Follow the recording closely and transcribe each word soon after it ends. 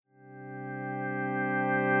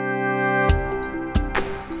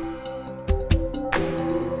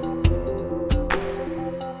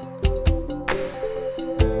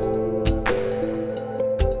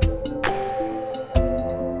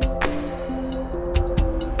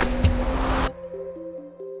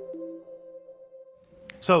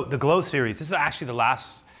So the Glow series, this is actually the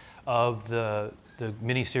last of the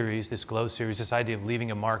mini-series, this Glow series, this idea of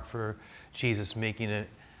leaving a mark for Jesus, making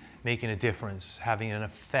a difference, having an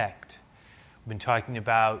effect. We've been talking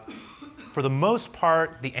about, for the most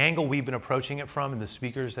part, the angle we've been approaching it from and the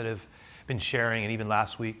speakers that have been sharing, and even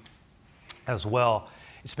last week as well.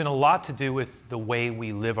 It's been a lot to do with the way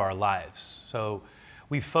we live our lives. So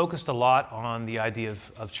we've focused a lot on the idea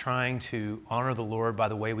of trying to honor the Lord by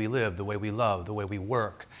the way we live, the way we love, the way we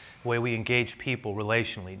work, the way we engage people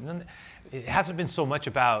relationally. And it hasn't been so much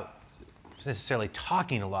about necessarily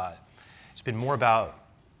talking a lot. It's been more about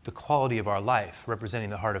the quality of our life, representing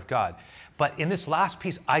the heart of God. But in this last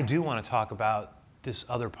piece, I do want to talk about this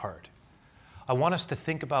other part. I want us to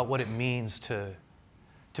think about what it means to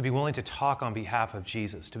be willing to talk on behalf of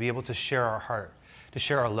Jesus, to be able to share our heart, to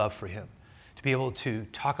share our love for him, to be able to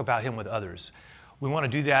talk about him with others. We want to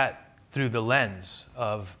do that through the lens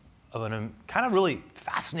of a kind of really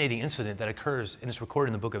fascinating incident that occurs, and it's recorded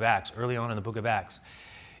in the book of Acts, early on in the book of Acts.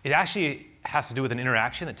 It actually has to do with an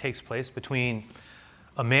interaction that takes place between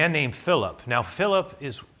a man named Philip. Now, Philip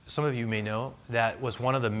is, some of you may know, that was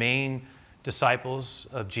one of the main disciples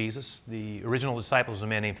of Jesus. The original disciple was a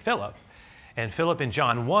man named Philip. And Philip in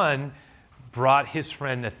John 1 brought his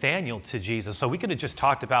friend Nathanael to Jesus. So we could have just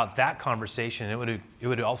talked about that conversation. It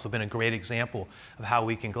would have also been a great example of how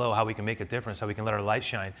we can glow, how we can make a difference, how we can let our light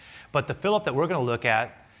shine. But the Philip that we're going to look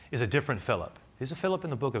at is a different Philip. He's a Philip in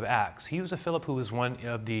the book of Acts. He was a Philip who was one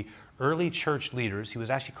of the early church leaders. He was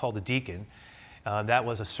actually called a deacon. That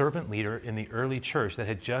was a servant leader in the early church that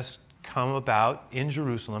had just come about in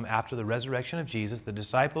Jerusalem after the resurrection of Jesus. The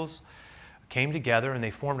disciples came together and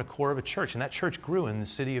they formed a core of a church, and that church grew in the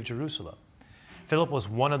city of Jerusalem. Philip was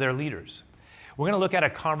one of their leaders. We're going to look at a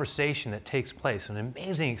conversation that takes place, an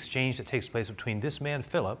amazing exchange that takes place between this man,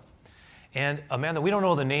 Philip, and a man that we don't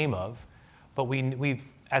know the name of, but we've,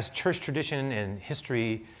 as church tradition and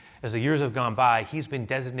history, as the years have gone by, he's been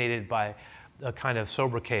designated by a kind of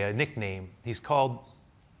sobriquet, a nickname. He's called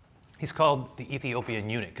the Ethiopian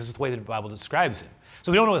eunuch, because it's the way that the Bible describes him.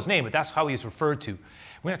 So we don't know his name, but that's how he's referred to.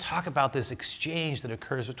 We're going to talk about this exchange that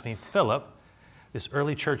occurs between Philip, this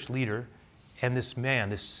early church leader, and this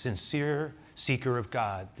man, this sincere seeker of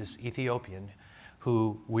God, this Ethiopian,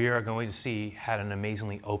 who we are going to see had an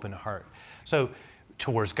amazingly open heart. So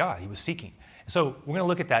towards God, he was seeking. So we're going to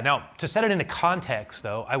look at that. Now, to set it into context,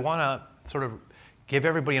 though, I want to sort of give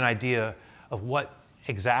everybody an idea of what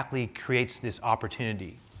exactly creates this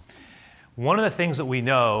opportunity. One of the things that we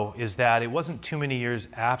know is that it wasn't too many years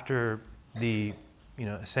after the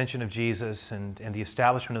ascension of Jesus and the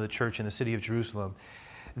establishment of the church in the city of Jerusalem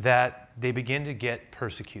that they begin to get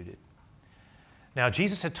persecuted. Now,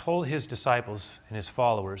 Jesus had told his disciples and his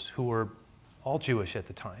followers, who were all Jewish at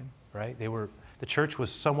the time, right? The church was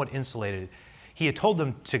somewhat insulated. He had told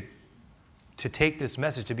them to take this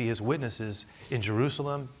message to be his witnesses in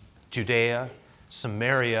Jerusalem, Judea,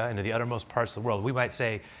 Samaria, and to the uttermost parts of the world. We might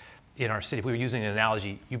say, in our city, if we were using an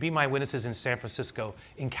analogy, you be my witnesses in San Francisco,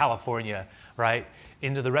 in California, right,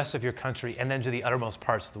 into the rest of your country, and then to the uttermost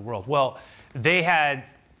parts of the world. Well, they had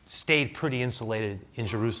stayed pretty insulated in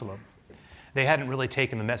Jerusalem. They hadn't really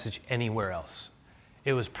taken the message anywhere else.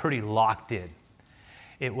 It was pretty locked in.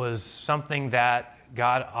 It was something that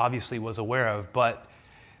God obviously was aware of, but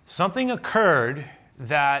something occurred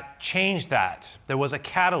that changed that. There was a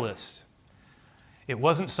catalyst. It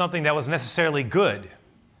wasn't something that was necessarily good.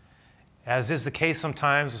 As is the case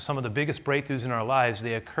sometimes with some of the biggest breakthroughs in our lives,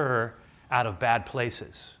 they occur out of bad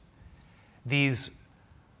places. These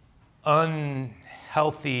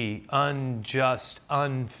unhealthy, unjust,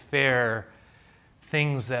 unfair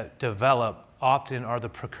things that develop often are the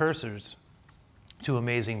precursors to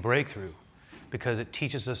amazing breakthrough because it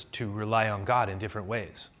teaches us to rely on God in different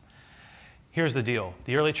ways. Here's the deal.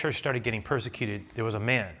 The early church started getting persecuted. There was a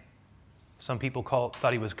man. Some people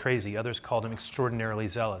thought he was crazy. Others called him extraordinarily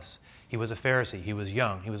zealous. He was a Pharisee. He was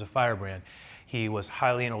young. He was a firebrand. He was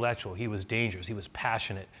highly intellectual. He was dangerous. He was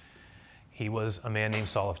passionate. He was a man named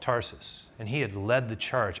Saul of Tarsus. And he had led the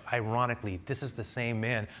charge. Ironically, this is the same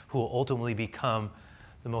man who will ultimately become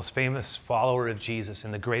the most famous follower of Jesus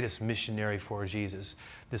and the greatest missionary for Jesus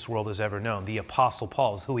this world has ever known. The Apostle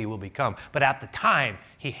Paul is who he will become. But at the time,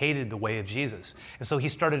 he hated the way of Jesus. And so he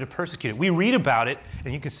started to persecute it. We read about it,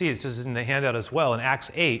 and you can see it says in the handout as well, in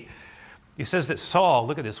Acts 8. He says that Saul,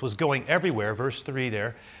 look at this, was going everywhere, verse 3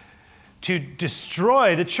 there, to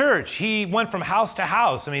destroy the church. He went from house to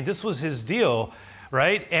house. I mean, this was his deal,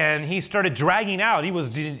 right? And he started dragging out.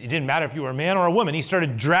 It didn't matter if you were a man or a woman. He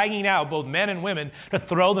started dragging out both men and women to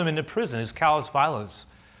throw them into prison. His callous violence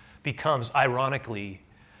becomes, ironically,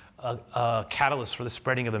 a catalyst for the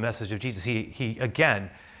spreading of the message of Jesus.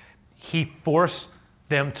 He forced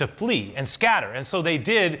them to flee and scatter. And so they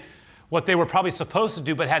did what they were probably supposed to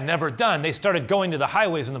do but had never done. They started going to the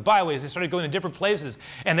highways and the byways. They started going to different places,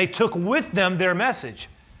 and they took with them their message.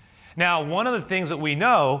 Now, one of the things that we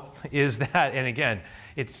know is that, and again,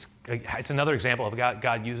 it's another example of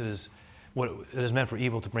God uses what is meant for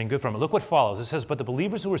evil to bring good from it. Look what follows. It says, but the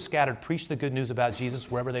believers who were scattered preached the good news about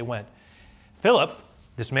Jesus wherever they went. Philip,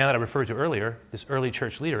 this man that I referred to earlier, this early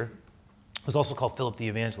church leader, was also called Philip the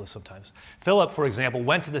Evangelist sometimes. Philip, for example,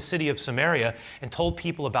 went to the city of Samaria and told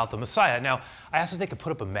people about the Messiah. Now, I asked if they could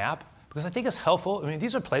put up a map because I think it's helpful. I mean,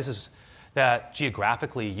 these are places that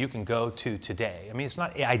geographically you can go to today. I mean, it's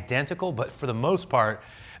not identical, but for the most part,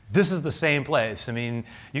 this is the same place. I mean,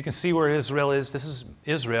 you can see where Israel is. This is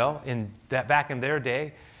Israel. Back in their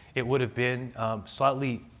day, it would have been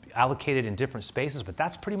slightly allocated in different spaces, but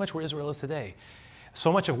that's pretty much where Israel is today.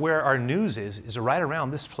 So much of where our news is right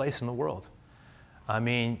around this place in the world. I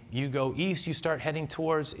mean, you go east, you start heading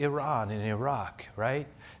towards Iran and Iraq, right?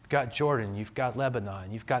 You've got Jordan, you've got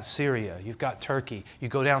Lebanon, you've got Syria, you've got Turkey. You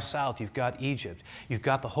go down south, you've got Egypt. You've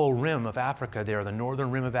got the whole rim of Africa there, the northern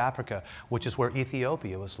rim of Africa, which is where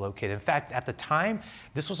Ethiopia was located. In fact, at the time,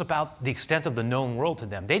 this was about the extent of the known world to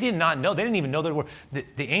them. They did not know, they didn't even know there were,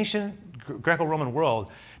 the ancient Greco-Roman world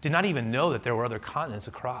did not even know that there were other continents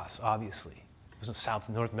across, obviously. It was in South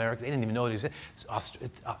and North America. They didn't even know it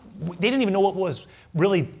existed. They didn't even know what was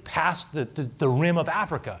really past the rim of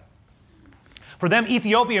Africa. For them,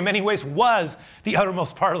 Ethiopia in many ways was the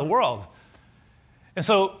uttermost part of the world. And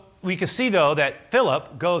so we can see, though, that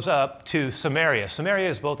Philip goes up to Samaria. Samaria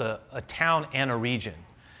is both a town and a region.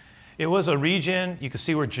 It was a region, you can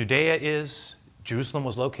see where Judea is. Jerusalem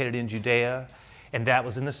was located in Judea, and that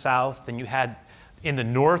was in the south. Then you had in the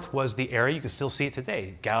north was the area, you can still see it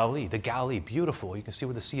today, Galilee, the Galilee, beautiful. You can see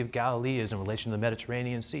where the Sea of Galilee is in relation to the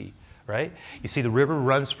Mediterranean Sea, right? You see the river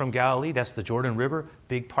runs from Galilee, that's the Jordan River.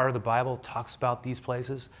 Big part of the Bible talks about these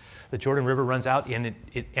places. The Jordan River runs out and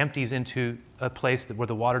it empties into a place where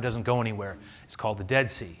the water doesn't go anywhere. It's called the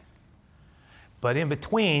Dead Sea. But in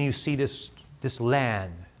between, you see this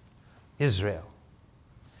land, Israel.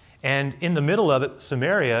 And in the middle of it,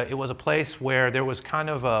 Samaria, it was a place where there was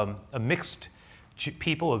kind of a mixed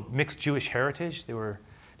people of mixed Jewish heritage. They were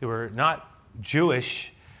not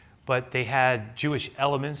Jewish, but they had Jewish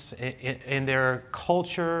elements in their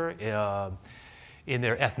culture, in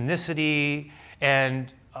their ethnicity,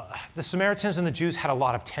 and the Samaritans and the Jews had a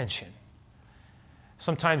lot of tension.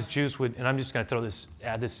 Sometimes Jews would, and I'm just going to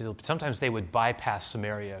add this, sometimes they would bypass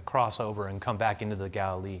Samaria, cross over, and come back into the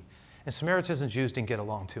Galilee. And Samaritans and Jews didn't get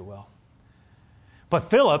along too well. But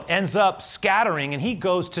Philip ends up scattering, and he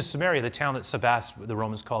goes to Samaria, the town that Sebastian, the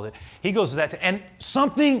Romans called it. He goes to that, and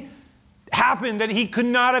something happened that he could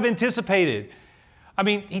not have anticipated. I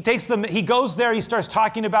mean, he goes there, he starts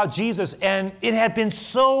talking about Jesus, and it had been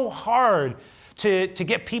so hard to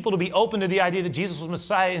get people to be open to the idea that Jesus was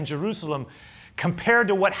Messiah in Jerusalem compared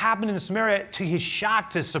to what happened in Samaria. To his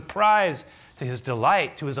shock, to his surprise, to his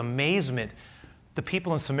delight, to his amazement, the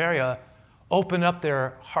people in Samaria open up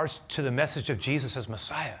their hearts to the message of Jesus as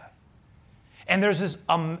Messiah. And there's this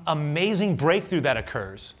amazing breakthrough that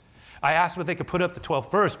occurs. I asked if they could put up the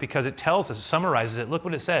 12th verse because it tells us, it summarizes it. Look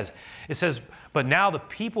what it says. It says, but now the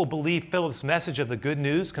people believe Philip's message of the good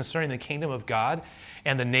news concerning the kingdom of God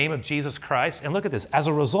and the name of Jesus Christ. And look at this. As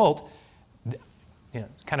a result,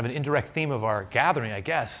 kind of an indirect theme of our gathering, I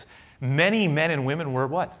guess, many men and women were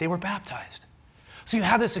what? They were baptized. So you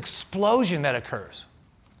have this explosion that occurs.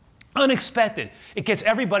 Unexpected. It gets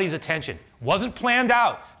everybody's attention. Wasn't planned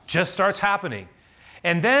out, just starts happening.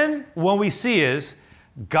 And then what we see is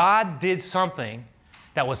God did something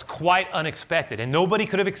that was quite unexpected. And nobody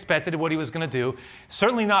could have expected what he was going to do.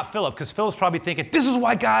 Certainly not Philip, because Philip's probably thinking, this is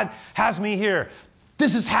why God has me here.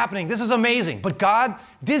 This is happening. This is amazing. But God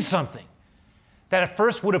did something that at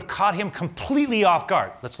first would have caught him completely off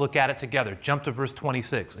guard. Let's look at it together. Jump to verse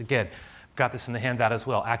 26. Again, got this in the handout as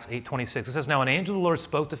well, Acts 8:26. It says, now an angel of the Lord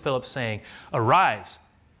spoke to Philip saying, arise,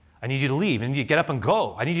 I need you to leave. I need you to get up and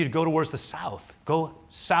go. I need you to go towards the south. Go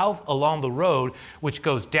south along the road, which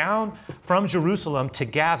goes down from Jerusalem to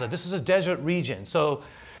Gaza. This is a desert region. So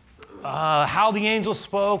how the angel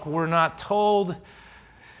spoke, we're not told.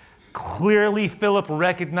 Clearly, Philip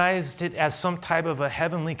recognized it as some type of a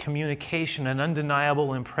heavenly communication, an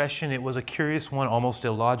undeniable impression. It was a curious one, almost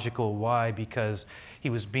illogical. Why? Because he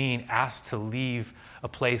was being asked to leave a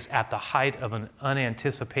place at the height of an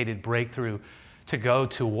unanticipated breakthrough to go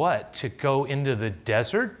to what? To go into the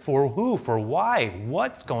desert? For who? For why?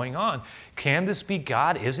 What's going on? Can this be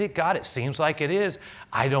God? Is it God? It seems like it is.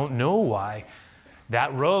 I don't know why.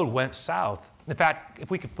 that road went south. In fact,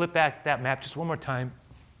 if we could flip back that map just one more time,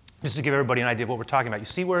 just to give everybody an idea of what we're talking about. You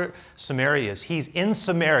see where Samaria is. He's in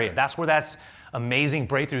Samaria. That's where that amazing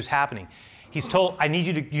breakthrough is happening. He's told, you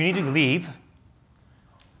need to leave.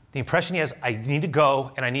 The impression he has, I need to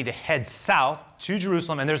go and I need to head south to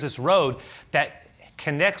Jerusalem. And there's this road that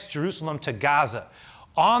connects Jerusalem to Gaza.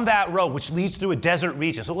 On that road, which leads through a desert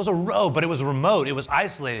region. So it was a road, but it was remote. It was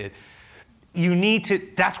isolated.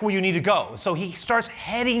 That's where you need to go. So he starts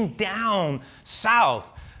heading down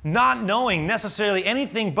south, not knowing necessarily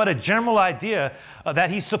anything but a general idea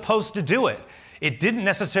that he's supposed to do it. It didn't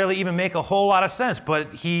necessarily even make a whole lot of sense,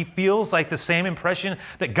 but he feels like the same impression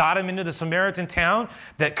that got him into the Samaritan town,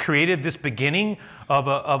 that created this beginning of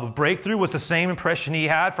a breakthrough, was the same impression he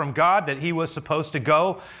had from God, that he was supposed to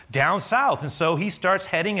go down south. And so he starts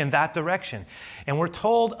heading in that direction. And we're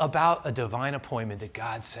told about a divine appointment that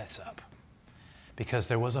God sets up, because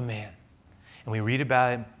there was a man. And we read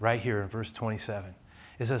about him right here in verse 27.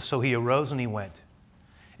 It says, so he arose and he went.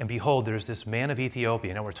 And behold, there's this man of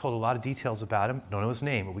Ethiopia. Now, we're told a lot of details about him. Don't know his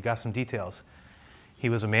name, but we got some details. He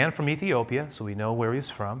was a man from Ethiopia, so we know where he's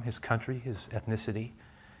from, his country, his ethnicity.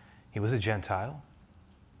 He was a Gentile,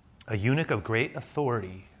 a eunuch of great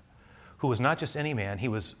authority, who was not just any man. He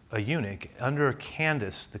was a eunuch under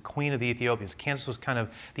Candace, the queen of the Ethiopians. Candace was kind of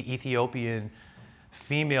the Ethiopian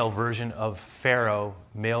female version of Pharaoh,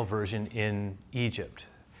 male version in Egypt.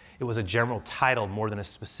 It was a general title more than a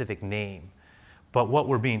specific name. But what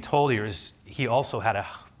we're being told here is he also had a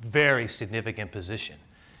very significant position.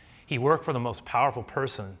 He worked for the most powerful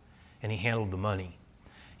person, and he handled the money.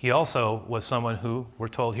 He also was someone who, we're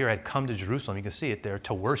told here, had come to Jerusalem, you can see it there,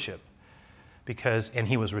 to worship. And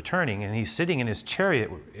he was returning, and he's sitting in his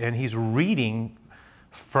chariot, and he's reading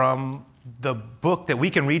from the book that we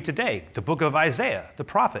can read today, the book of Isaiah, the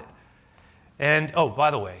prophet. And, oh,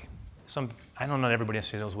 by the way, I don't know if everybody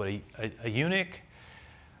necessarily knows what a eunuch.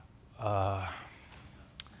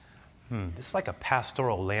 This is like a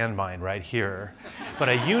pastoral landmine right here. But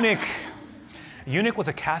a eunuch was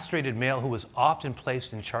a castrated male who was often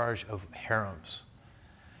placed in charge of harems.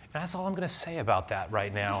 And that's all I'm going to say about that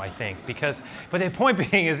right now, I think. But the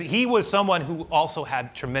point being is he was someone who also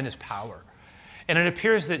had tremendous power. And it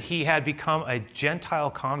appears that he had become a Gentile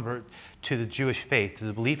convert to the Jewish faith, to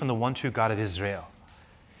the belief in the one true God of Israel.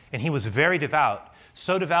 And he was very devout,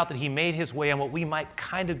 so devout that he made his way on what we might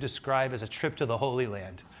kind of describe as a trip to the Holy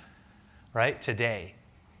Land. Right, today.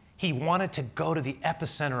 He wanted to go to the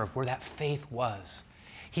epicenter of where that faith was.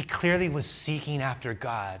 He clearly was seeking after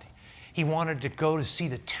God. He wanted to go to see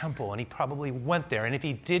the temple, and he probably went there. And if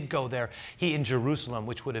he did go there, in Jerusalem,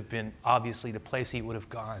 which would have been obviously the place he would have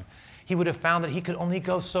gone, he would have found that he could only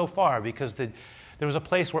go so far, because there was a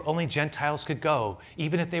place where only Gentiles could go.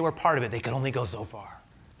 Even if they were part of it, they could only go so far.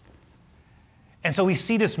 And so we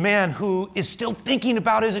see this man who is still thinking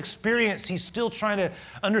about his experience. He's still trying to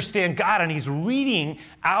understand God, and he's reading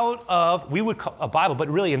out of, we would call a Bible, but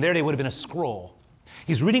really in their day would have been a scroll.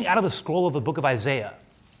 He's reading out of the scroll of the book of Isaiah,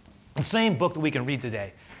 the same book that we can read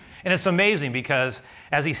today. And it's amazing because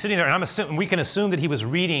as he's sitting there, and we can assume that he was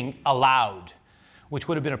reading aloud, which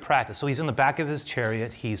would have been a practice. So he's in the back of his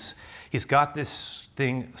chariot. He's got this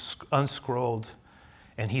thing unscrolled,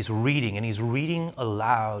 and he's reading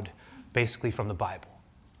aloud, basically from the Bible.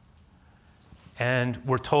 And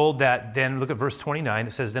we're told that then, look at verse 29,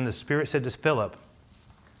 it says, then the Spirit said to Philip,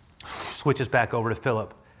 switches back over to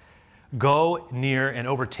Philip, go near and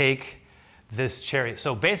overtake this chariot.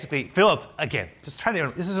 So basically, Philip, again, just try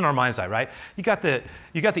to, this is in our mind's eye, right? You got the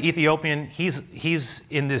Ethiopian, he's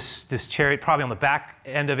in this chariot, probably on the back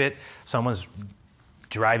end of it, someone's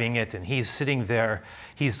driving it, and he's sitting there.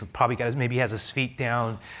 He's probably maybe has his feet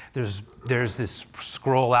down. There's this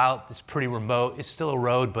scroll out. It's pretty remote. It's still a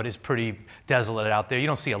road, but it's pretty desolate out there. You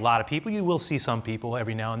don't see a lot of people. You will see some people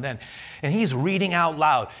every now and then. And he's reading out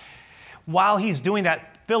loud. While he's doing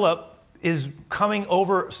that, Philip is coming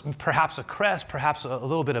over perhaps a crest, perhaps a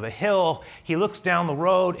little bit of a hill. He looks down the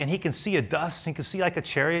road, and he can see a dust. He can see like a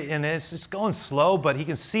chariot, and it's going slow, but he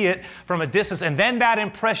can see it from a distance. And then that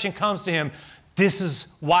impression comes to him. This is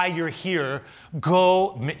why you're here.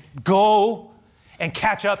 Go and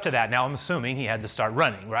catch up to that. Now, I'm assuming he had to start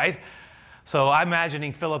running, right? So I'm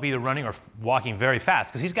imagining Philip either running or walking very fast,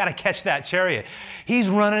 because he's got to catch that chariot. He's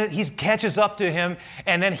running it. He catches up to him.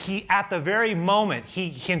 And then at the very moment,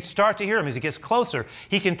 he can start to hear him as he gets closer.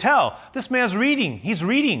 He can tell this man's reading. He's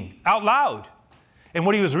reading out loud. And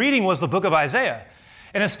what he was reading was the book of Isaiah.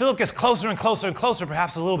 And as Philip gets closer and closer and closer,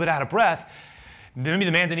 perhaps a little bit out of breath, maybe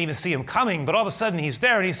the man didn't even see him coming, but all of a sudden he's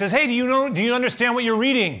there and he says, hey, do you understand what you're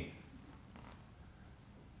reading?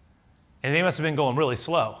 And they must have been going really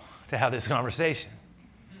slow to have this conversation.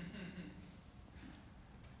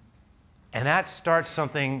 And that starts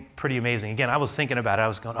something pretty amazing. Again, I was thinking about it. I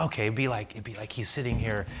was going, okay, it'd be like he's sitting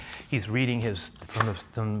here, he's reading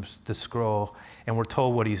from the scroll, and we're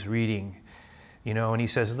told what he's reading, and he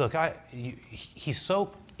says, look, he's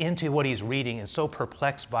so into what he's reading and so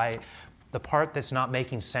perplexed by the part that's not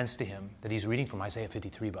making sense to him, that he's reading from Isaiah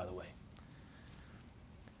 53, by the way,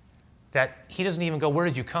 that he doesn't even go, where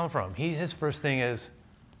did you come from? His first thing is,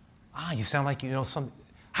 you sound like you know something.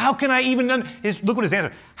 How can I even, look what his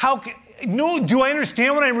answer, do I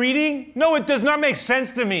understand what I'm reading? No, it does not make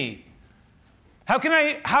sense to me. How can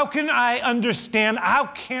I understand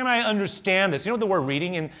this? You know what the word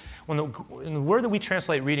reading, in the word that we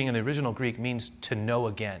translate reading in the original Greek means to know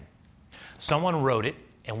again. Someone wrote it,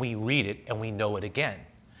 and we read it, and we know it again.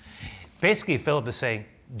 Basically, Philip is saying,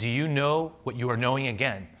 do you know what you are knowing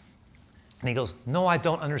again? And he goes, no, I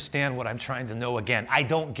don't understand what I'm trying to know again. I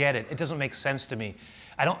don't get it. It doesn't make sense to me.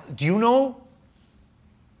 Do you know?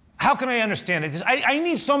 How can I understand it? I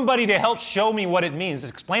need somebody to help show me what it means,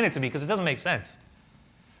 explain it to me, because it doesn't make sense.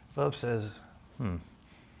 Philip says,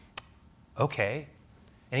 okay.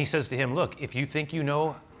 And he says to him, look, if you think you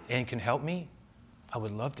know and can help me, I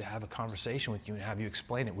would love to have a conversation with you and have you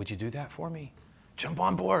explain it. Would you do that for me? Jump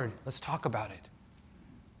on board. Let's talk about it.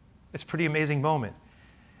 It's a pretty amazing moment.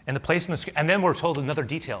 And and then we're told another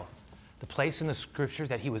detail. The place in the scripture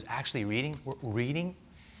that he was actually reading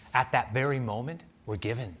at that very moment were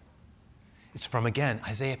given. It's from, again,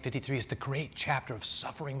 Isaiah 53 is the great chapter of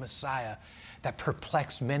suffering Messiah that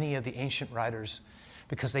perplexed many of the ancient writers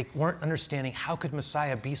because they weren't understanding how could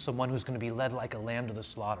Messiah be someone who's going to be led like a lamb to the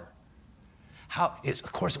slaughter.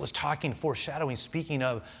 Of course, it was foreshadowing, speaking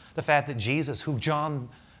of the fact that Jesus, who John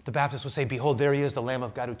the Baptist would say, behold, there he is, the Lamb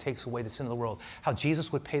of God who takes away the sin of the world. How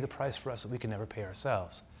Jesus would pay the price for us that we could never pay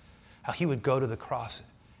ourselves. How he would go to the cross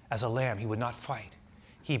as a lamb. He would not fight.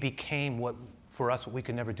 He became what we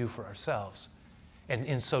could never do for ourselves. And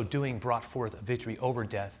in so doing, brought forth a victory over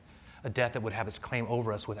death, a death that would have its claim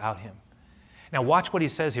over us without him. Now watch what he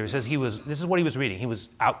says here. He says this is what he was reading. He was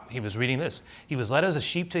reading this. He was led as a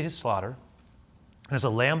sheep to his slaughter, and as a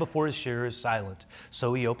lamb before his shearer is silent,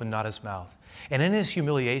 so he opened not his mouth. And in his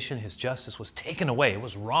humiliation, his justice was taken away. It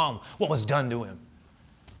was wrong what was done to him.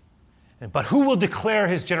 But who will declare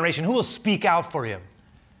his generation? Who will speak out for him?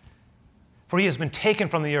 For he has been taken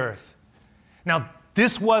from the earth. Now,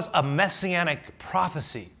 this was a messianic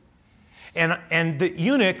prophecy. And the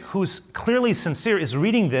eunuch, who's clearly sincere, is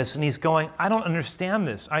reading this, and he's going, I don't understand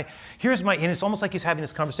this. And it's almost like he's having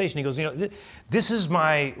this conversation. He goes, this is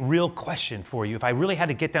my real question for you. If I really had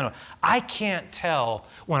to get down to it, I can't tell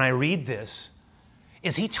when I read this,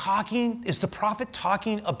 is the prophet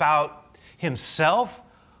talking about himself,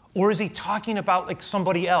 or is he talking about like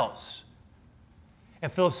somebody else?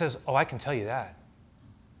 And Philip says, I can tell you that.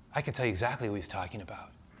 I can tell you exactly what he's talking about.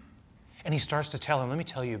 And he starts to tell him, let me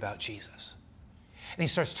tell you about Jesus. And he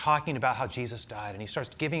starts talking about how Jesus died, and he starts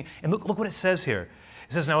giving, and look what it says here.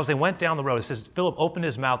 It says, now as they went down the road, it says, Philip opened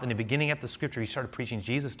his mouth, and in the beginning at the scripture, he started preaching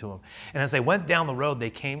Jesus to him. And as they went down the road, they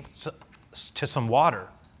came to some water.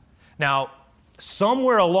 Now,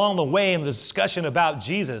 somewhere along the way in the discussion about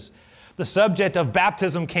Jesus, the subject of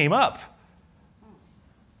baptism came up.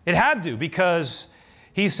 It had to, because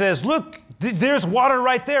he says, look, there's water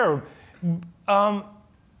right there.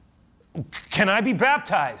 Can I be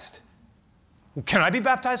baptized? Can I be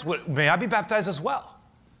baptized? May I be baptized as well?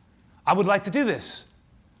 I would like to do this.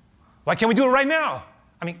 Why can't we do it right now?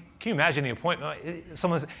 I mean, can you imagine the appointment?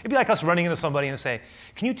 It'd be like us running into somebody and say,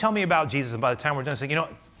 can you tell me about Jesus? And by the time we're done, say,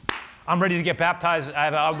 I'm ready to get baptized.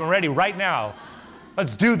 I'm ready right now.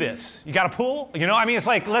 Let's do this. You got a pool? It's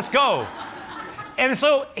like, let's go. And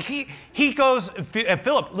so he goes, and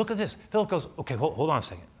Philip, look at this. Philip goes, okay, hold on a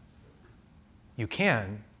second. You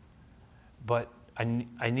can, but I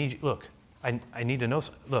need you, look, I need to know,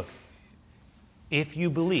 look, if you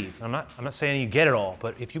believe, I'm not saying you get it all,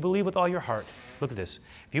 but if you believe with all your heart, look at this.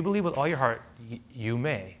 If you believe with all your heart, you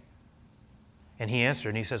may. And he answered,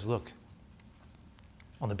 and he says, look,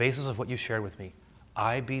 on the basis of what you shared with me,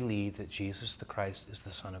 I believe that Jesus the Christ is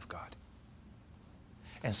the Son of God.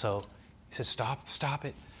 And so he says, stop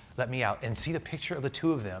it, let me out. And see the picture of the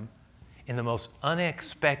two of them in the most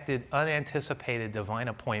unexpected, unanticipated divine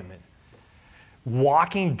appointment,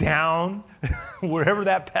 walking down wherever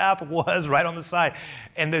that path was, right on the side,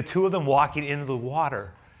 and the two of them walking into the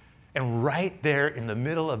water. And right there in the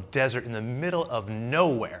middle of desert, in the middle of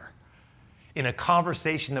nowhere, in a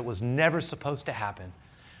conversation that was never supposed to happen,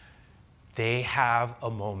 they have a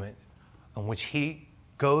moment in which he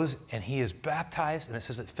goes and he is baptized, and it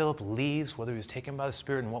says that Philip leaves, whether he was taken by the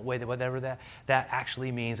Spirit in what way, whatever that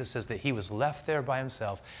actually means. It says that he was left there by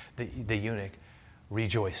himself, the eunuch,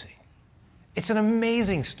 rejoicing. It's an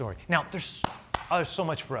amazing story. Now, there's so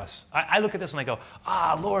much for us. I look at this and I go,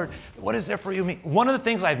 Lord, what is there for you? One of the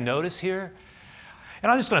things I've noticed here,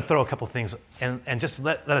 and I'm just going to throw a couple things and just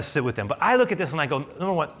let us sit with them. But I look at this and I go,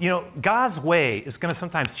 number one, God's way is going to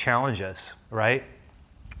sometimes challenge us, right?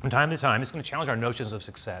 From time to time, it's going to challenge our notions of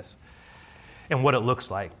success and what it looks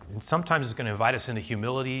like. And sometimes it's going to invite us into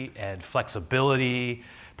humility and flexibility,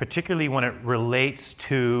 particularly when it relates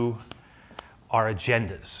to our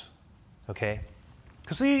agendas, okay?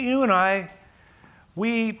 Because you and I,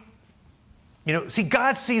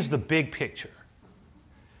 God sees the big picture.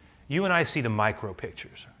 You and I see the micro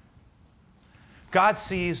pictures. God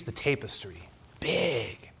sees the tapestry,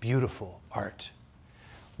 big, beautiful art.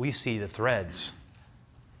 We see the threads,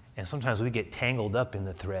 and sometimes we get tangled up in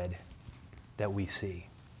the thread that we see.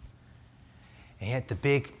 And yet the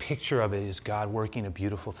big picture of it is God working a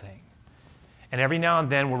beautiful thing. And every now and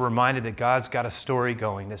then we're reminded that God's got a story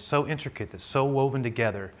going that's so intricate, that's so woven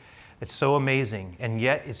together, that's so amazing, and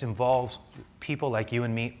yet it involves people like you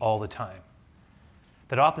and me all the time.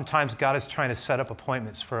 That oftentimes God is trying to set up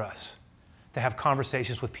appointments for us to have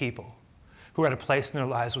conversations with people who are at a place in their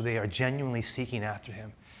lives where they are genuinely seeking after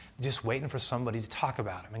Him, just waiting for somebody to talk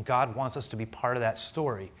about Him. And God wants us to be part of that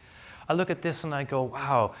story. I look at this and I go,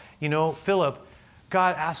 wow, Philip,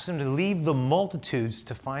 God asked him to leave the multitudes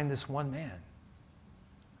to find this one man.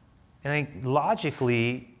 And I think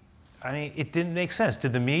logically, it didn't make sense.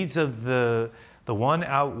 Did the needs of the one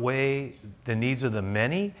outweigh the needs of the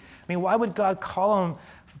many? Why would God call him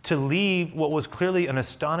to leave what was clearly an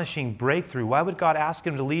astonishing breakthrough? Why would God ask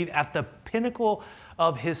him to leave at the pinnacle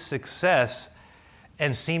of his success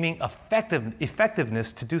and seeming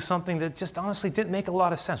effectiveness to do something that just honestly didn't make a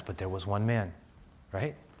lot of sense? But there was one man,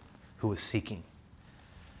 right, who was seeking.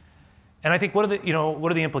 And I think what are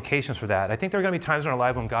the implications for that? I think there are going to be times in our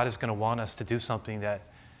life when God is going to want us to do something that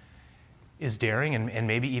is daring and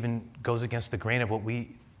maybe even goes against the grain of what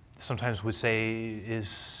we sometimes would say is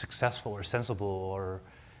successful or sensible. Or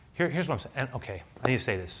here's what I'm saying. And okay, I need to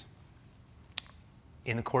say this.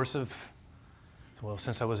 In the course of,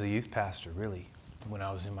 since I was a youth pastor, really, when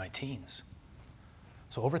I was in my teens,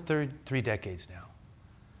 so over 3 decades now,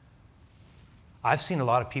 I've seen a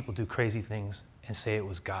lot of people do crazy things and say it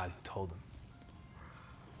was God who told them.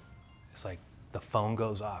 It's like the phone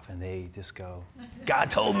goes off and they just go,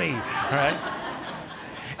 God told me, right?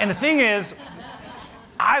 And the thing is,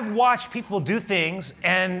 I've watched people do things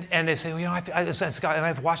and they say, it's God, and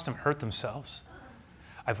I've watched them hurt themselves.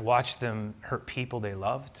 I've watched them hurt people they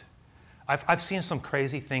loved. I've seen some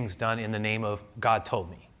crazy things done in the name of God told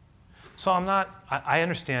me. So I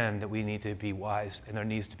understand that we need to be wise and there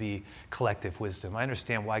needs to be collective wisdom. I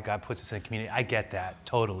understand why God puts us in a community. I get that,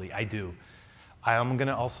 totally, I do. I'm going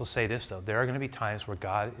to also say this, though. There are going to be times where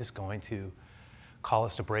God is going to call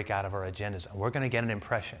us to break out of our agendas, and we're going to get an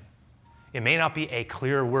impression. It may not be a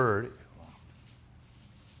clear word,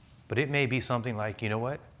 but it may be something like, you know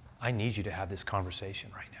what? I need you to have this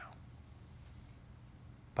conversation right now.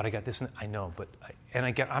 But I got this, I know,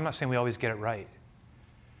 I'm not saying we always get it right.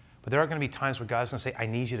 But there are going to be times where God's going to say, I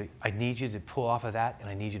need you to pull off of that, and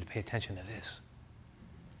I need you to pay attention to this.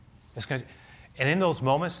 And in those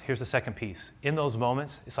moments, here's the second piece. In those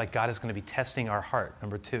moments, it's like God is going to be testing our heart.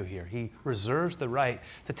 Number 2 here. He reserves the right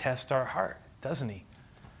to test our heart, doesn't He?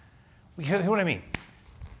 You hear what I mean?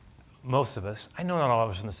 Most of us, I know not all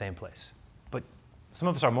of us are in the same place, but some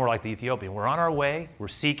of us are more like the Ethiopian. We're on our way, we're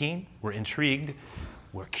seeking, we're intrigued,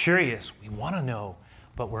 we're curious, we want to know,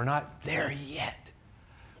 but we're not there yet.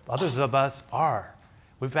 Others of us are.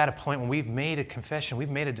 We've at a point when we've made a confession, we've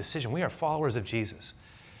made a decision. We are followers of Jesus.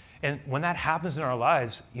 And when that happens in our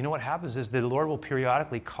lives, you know what happens is the Lord will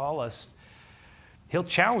periodically call us. He'll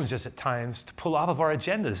challenge us at times to pull off of our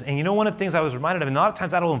agendas. And one of the things I was reminded of, and a lot of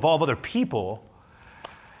times that'll involve other people.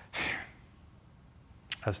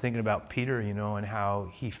 I was thinking about Peter, and how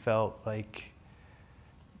he felt like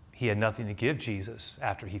he had nothing to give Jesus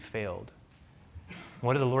after he failed.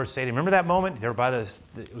 What did the Lord say to him? Remember that moment? They were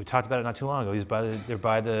we talked about it not too long ago. They're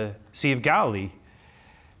by the Sea of Galilee.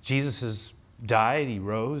 Jesus has died, he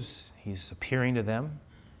rose, he's appearing to them.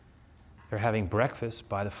 They're having breakfast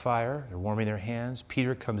by the fire, they're warming their hands.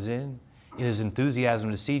 Peter comes in his enthusiasm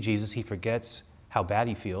to see Jesus, he forgets how bad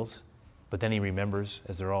he feels, but then he remembers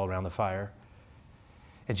as they're all around the fire.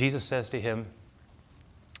 And Jesus says to him,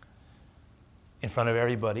 in front of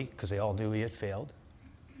everybody, because they all knew he had failed,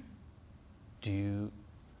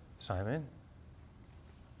 Simon,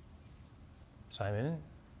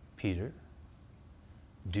 Peter,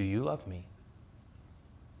 do you love me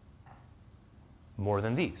more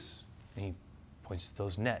than these? And he points to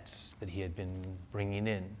those nets that he had been bringing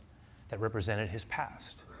in that represented his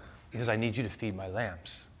past. He says, I need you to feed my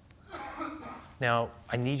lambs. Now,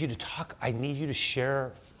 I need you to talk. I need you to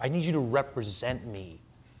share. I need you to represent me.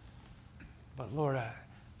 But Lord,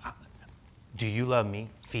 do you love me?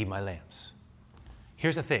 Feed my lambs.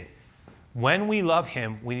 Here's the thing. When we love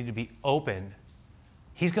him, we need to be open.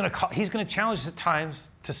 He's going to challenge us at times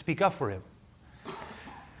to speak up for him,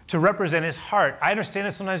 to represent his heart. I understand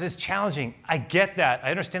that sometimes it's challenging. I get that.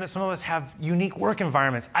 I understand that some of us have unique work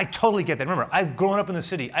environments. I totally get that. Remember, I've grown up in the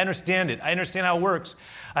city. I understand it. I understand how it works.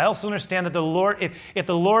 I also understand that the Lord, if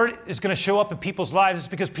the Lord is going to show up in people's lives, it's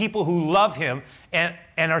because people who love him and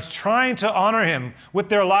are trying to honor him with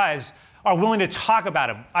their lives are willing to talk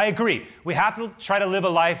about him. I agree. We have to try to live a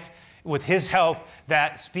life with his help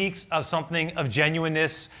that speaks of something of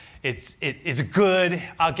genuineness. It's good.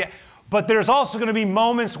 But there's also going to be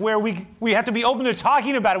moments where we have to be open to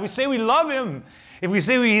talking about it. We say we love him. If we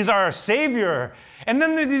say he's our Savior. And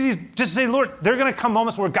then just say, Lord, there are going to come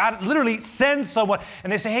moments where God literally sends someone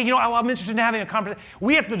and they say, hey, I'm interested in having a conversation.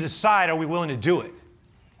 We have to decide, are we willing to do it?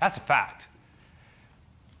 That's a fact.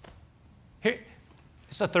 Here,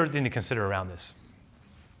 it's a third thing to consider around this,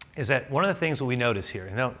 is that one of the things that we notice here,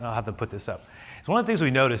 and I'll have to put this up, is one of the things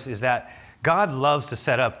we notice is that God loves to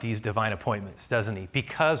set up these divine appointments, doesn't he?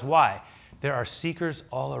 Because why? There are seekers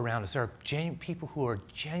all around us. There are people who are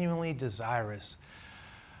genuinely desirous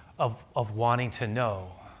of wanting to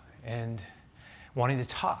know and wanting to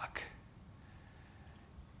talk.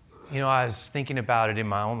 I was thinking about it in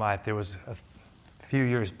my own life. There was a few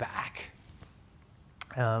years back,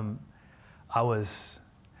 I was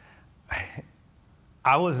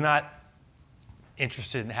not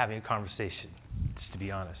interested in having a conversation, just to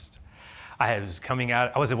be honest. I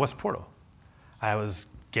was at West Portal. I was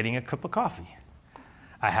getting a cup of coffee.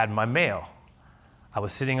 I had my mail. I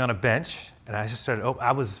was sitting on a bench, and I just started,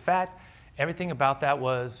 I was fat. Everything about that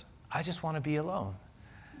was, I just want to be alone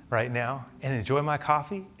right now and enjoy my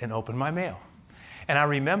coffee and open my mail. And I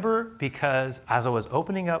remember because as I was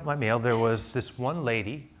opening up my mail, there was this one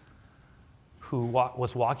lady who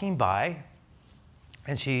was walking by,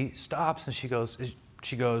 and she stops and she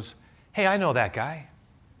goes, hey, I know that guy.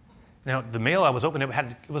 Now, the mail I was opening,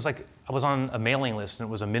 it was like I was on a mailing list, and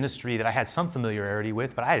it was a ministry that I had some familiarity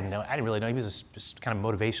with, but I didn't really know. He was a kind of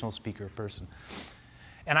motivational speaker person.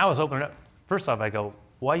 And I was opening up. First off, I go,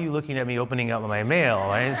 why are you looking at me opening up my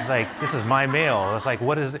mail? And it's like, this is my mail. It's like,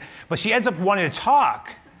 what is it? But she ends up wanting to talk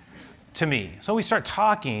to me. So we start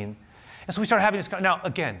talking, and so we start having this. Now,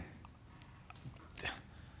 again,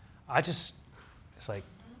 I just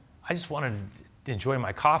wanted to enjoy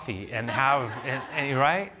my coffee and have, and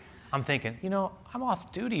right? I'm thinking, I'm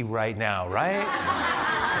off duty right now, right?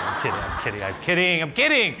 I'm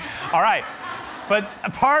kidding. All right. But a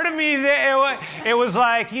part of me, it was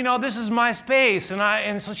like, this is my space.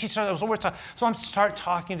 And so she started, so I'm start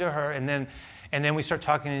talking to her, and then we start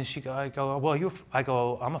talking, and I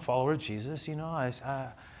go, I'm a follower of Jesus,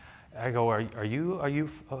 I go, are you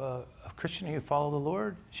a Christian? Are you follow the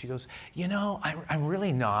Lord? She goes, I'm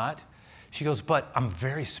really not. She goes, but I'm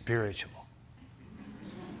very spiritual.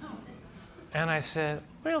 And I said,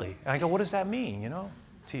 really? And I go, what does that mean,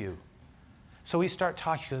 to you? So we start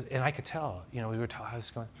talking, and I could tell, we were talking, I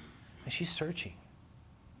was going, and she's searching.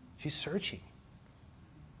 She's searching.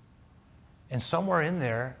 And somewhere in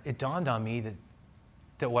there, it dawned on me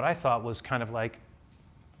that what I thought was kind of like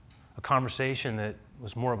a conversation that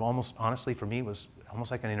was more of almost, honestly for me, was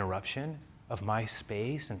almost like an interruption of my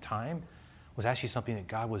space and time, was actually something that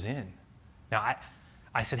God was in. Now,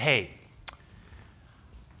 I said, hey,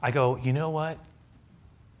 I go, you know what?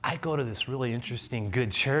 I go to this really interesting,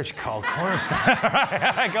 good church called Cornerstone.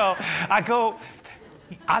 I go,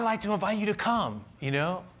 I'd like to invite you to come,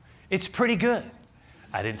 It's pretty good.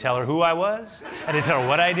 I didn't tell her who I was. I didn't tell her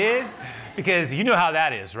what I did, because you know how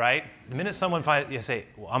that is, right? The minute someone say,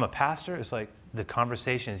 well, I'm a pastor, it's like the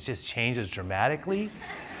conversation just changes dramatically.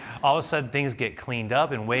 All of a sudden, things get cleaned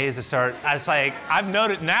up in ways that start, it's like, I've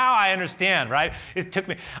noticed, now I understand, right?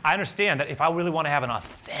 I understand that if I really want to have an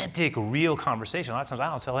authentic, real conversation, a lot of times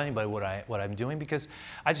I don't tell anybody what I'm doing, because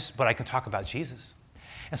but I can talk about Jesus.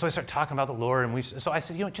 And so I start talking about the Lord, and so I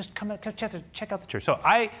said, just come check out the church. So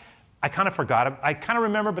I kind of forgot, I kind of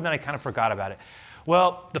remember, but then I kind of forgot about it.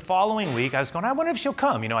 Well, the following week, I was going, I wonder if she'll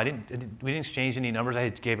come. We didn't exchange any numbers. I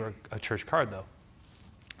gave her a church card, though.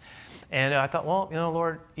 And I thought, well,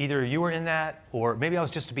 Lord, either you were in that, or maybe I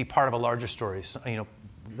was just to be part of a larger story. So,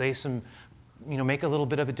 lay some, make a little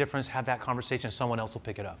bit of a difference, have that conversation, and someone else will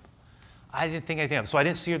pick it up. I didn't think anything of it. So I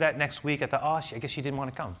didn't see her that next week. I thought, I guess she didn't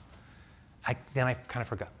want to come. Then I kind of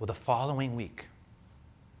forgot. Well, the following week,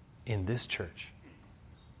 in this church,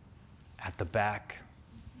 at the back,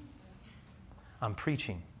 I'm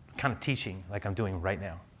preaching. kind of teaching like I'm doing right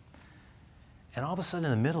now. And all of a sudden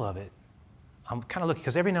in the middle of it, I'm kind of looking,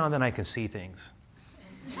 because every now and then I can see things.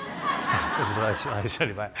 This is what I showed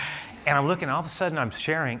you about. And I'm looking, all of a sudden I'm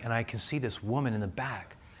sharing, and I can see this woman in the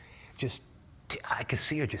back. I could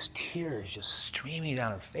see her just tears just streaming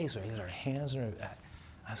down her face, or her hands in her back.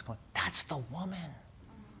 I was going, that's the woman.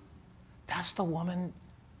 That's the woman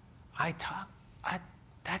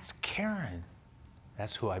that's Karen.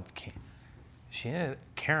 That's who I became.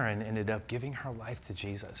 Karen ended up giving her life to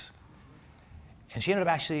Jesus. And she ended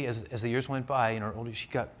up actually, as the years went by,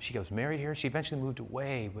 she was married here. She eventually moved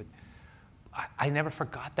away, but I never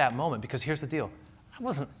forgot that moment, because here's the deal. It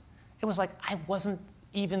wasn't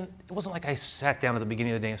like I sat down at the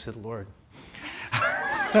beginning of the day and said, Lord.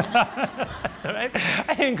 Right?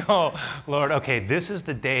 I didn't go, Lord, okay, this is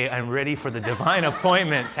the day I'm ready for the divine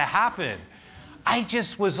appointment to happen. I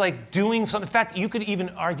just was like doing something. In fact, you could even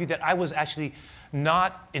argue that I was actually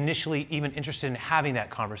not initially even interested in having that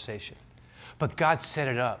conversation. But God set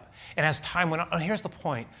it up. And as time went on, and here's the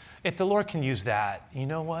point. If the Lord can use that, you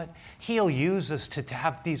know what? He'll use us to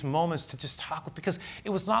have these moments to just talk, because it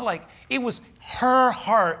was not like, her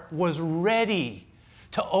heart was ready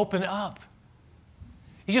to open up.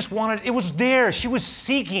 He just wanted, it was there. She was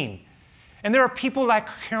seeking. And there are people like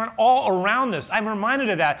Karen all around us. I'm reminded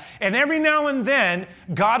of that. And every now and then,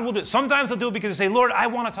 God will do it. Sometimes he'll do it because they say, Lord, I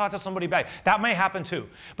want to talk to somebody back. That may happen too.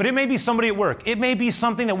 But it may be somebody at work. It may be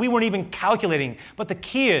something that we weren't even calculating. But the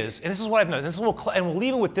key is, and this is what I've noticed, and we'll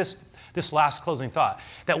leave it with this last closing thought,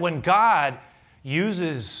 that when God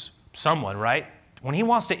uses someone, right, when he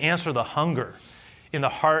wants to answer the hunger in the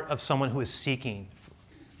heart of someone who is seeking,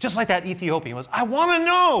 just like that Ethiopian was, I want to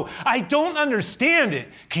know. I don't understand it.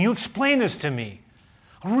 Can you explain this to me?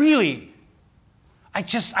 Really? I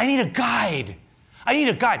need a guide. I need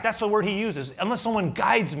a guide. That's the word he uses. Unless someone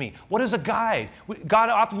guides me. What is a guide? God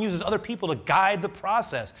often uses other people to guide the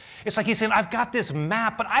process. It's like he's saying, I've got this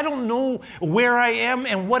map, but I don't know where I am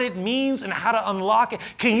and what it means and how to unlock it.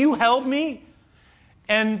 Can you help me?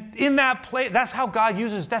 And in that place, that's how God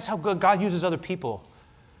uses other people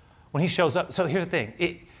when he shows up. So here's the thing.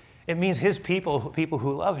 It means his people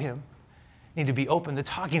who love him, need to be open to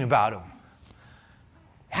talking about him.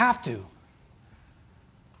 Have to.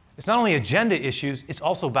 It's not only agenda issues, it's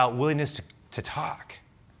also about willingness to talk.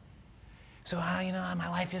 So, my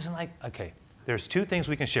life isn't like, okay, there's two things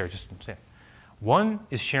we can share, just say. One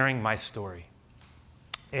is sharing my story.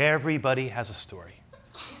 Everybody has a story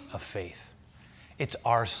of faith. It's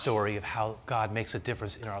our story of how God makes a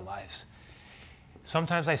difference in our lives.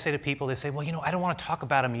 Sometimes I say to people, they say, well, I don't want to talk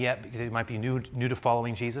about him yet because they might be new to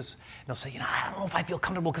following Jesus. And they'll say, I don't know if I feel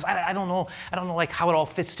comfortable because I don't know like how it all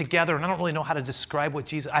fits together, and I don't really know how to describe what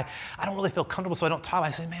Jesus, I don't really feel comfortable, so I don't talk.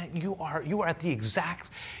 I say, man, you are at the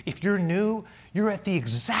exact, if you're new, you're at the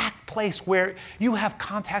exact place where you have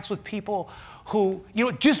contacts with people who,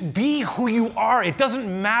 just be who you are. It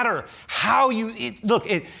doesn't matter how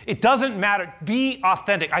it doesn't matter. Be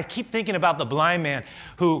authentic. I keep thinking about the blind man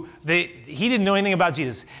who, he didn't know anything about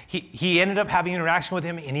Jesus. He ended up having interaction with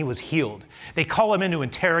him and he was healed. They call him in to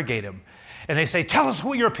interrogate him. And they say, tell us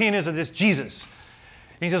what your opinion is of this Jesus.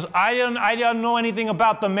 And he says, I don't know anything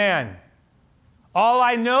about the man. All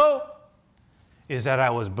I know is that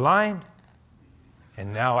I was blind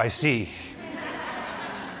and now I see.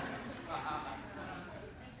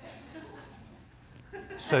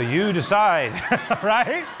 So you decide,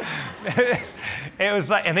 right? It was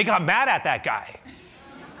like, and they got mad at that guy.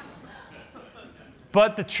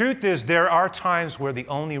 But the truth is, there are times where the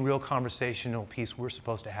only real conversational piece we're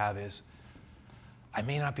supposed to have is, I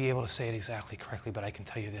may not be able to say it exactly correctly, but I can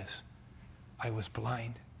tell you this. I was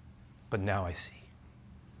blind, but now I see.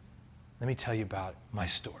 Let me tell you about my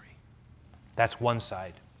story. That's one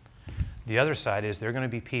side. The other side is there are going to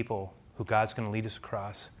be people who God's going to lead us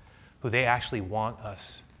across who they actually want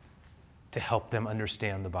us to help them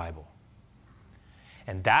understand the Bible.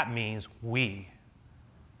 And that means we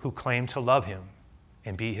who claim to love him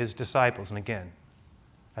and be his disciples, and again,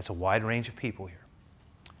 that's a wide range of people here.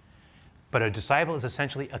 But a disciple is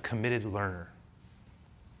essentially a committed learner,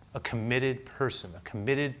 a committed person, a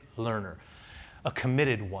committed learner, a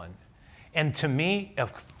committed one. And to me, a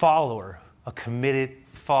committed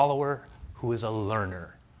follower who is a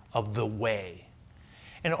learner of the way.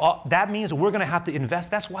 And that means we're going to have to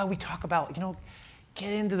invest. That's why we talk about,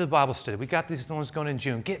 get into the Bible study. We got these ones going in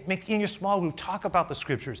June. Make in your small group, talk about the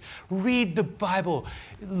scriptures. Read the Bible.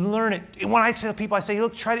 Learn it. And when I say to people, I say,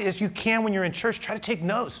 look, try to, as you can when you're in church, try to take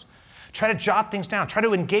notes. Try to jot things down. Try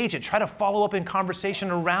to engage it. Try to follow up in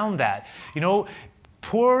conversation around that.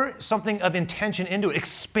 Pour something of intention into it.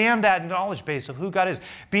 Expand that knowledge base of who God is.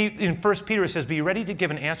 In 1 Peter, it says, be ready to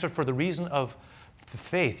give an answer for the reason of the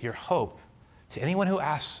faith, your hope, to anyone who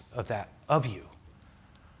asks of that, of you.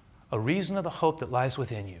 A reason of the hope that lies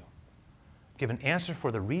within you. Give an answer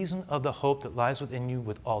for the reason of the hope that lies within you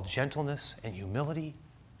with all gentleness and humility.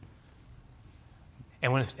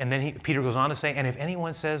 And then Peter goes on to say, and if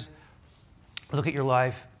anyone says, look at your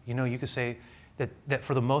life, you could say that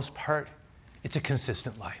for the most part, it's a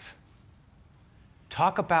consistent life.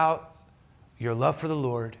 Talk about your love for the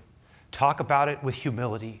Lord. Talk about it with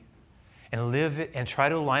humility. And live it and try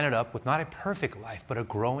to line it up with not a perfect life, but a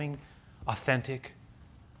growing, authentic,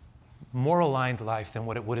 more aligned life than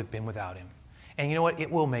what it would have been without him. And you know what? It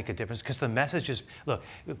will make a difference because the message is, look,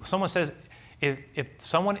 if someone says, if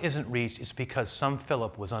someone isn't reached, it's because some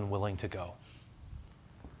Philip was unwilling to go.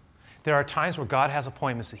 There are times where God has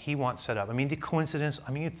appointments that he wants set up. The coincidence,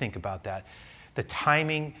 you think about that. The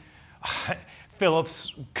timing,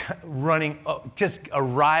 Philip's running, just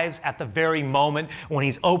arrives at the very moment when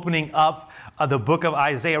he's opening up the book of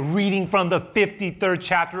Isaiah, reading from the 53rd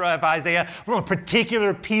chapter of Isaiah, from a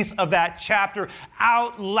particular piece of that chapter,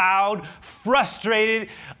 out loud, frustrated.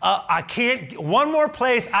 One more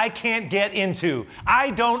place I can't get into.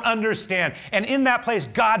 I don't understand. And in that place,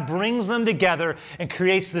 God brings them together and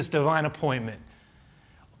creates this divine appointment.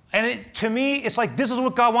 And to me, it's like this is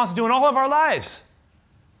what God wants to do in all of our lives.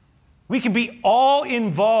 We can be all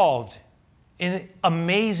involved in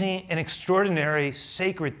amazing and extraordinary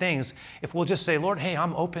sacred things if we'll just say, Lord, hey,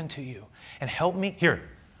 I'm open to you. And help me. Here,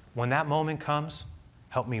 when that moment comes,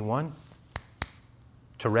 help me, one,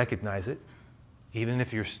 to recognize it, even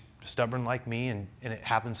if you're stubborn like me and it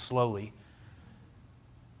happens slowly,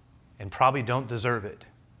 and probably don't deserve it,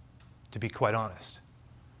 to be quite honest.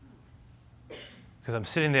 Because I'm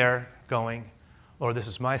sitting there going, Lord, this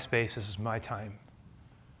is my space, this is my time.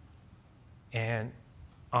 And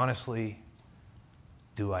honestly,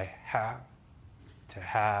 do I have to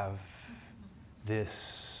have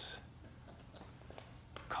this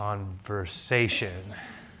conversation?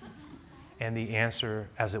 And the answer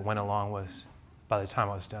as it went along was, by the time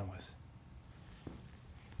I was done, was,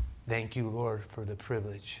 thank you, Lord, for the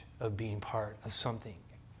privilege of being part of something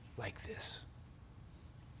like this,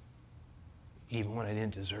 even when I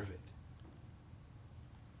didn't deserve it.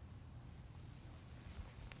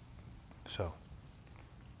 So,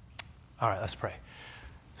 all right, let's pray.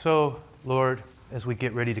 So, Lord, as we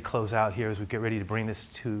get ready to close out here, as we get ready to bring this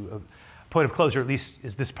to a point of closure, at least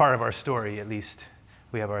is this part of our story, at least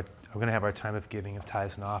we're going to have our time of giving of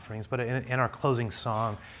tithes and offerings, but in our closing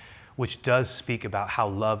song, which does speak about how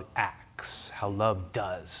love acts, how love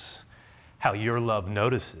does, how your love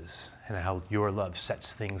notices, and how your love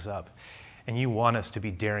sets things up. And you want us to be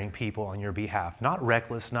daring people on your behalf, not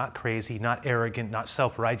reckless, not crazy, not arrogant, not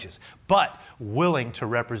self-righteous, but willing to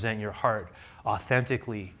represent your heart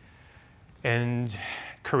authentically and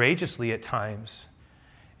courageously at times,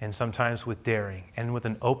 and sometimes with daring and with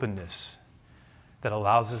an openness that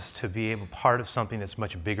allows us to be able part of something that's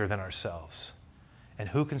much bigger than ourselves. And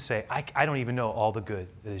who can say, I don't even know all the good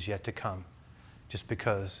that is yet to come, just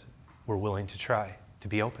because we're willing to try, to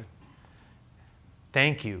be open.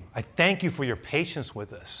 Thank you. I thank you for your patience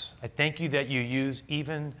with us. I thank you that you use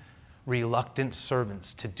even reluctant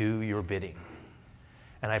servants to do your bidding.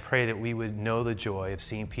 And I pray that we would know the joy of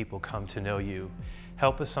seeing people come to know you.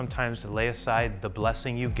 Help us sometimes to lay aside the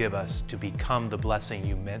blessing you give us to become the blessing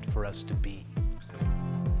you meant for us to be.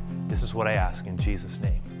 This is what I ask in Jesus'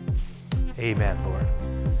 name. Amen,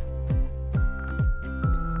 Lord.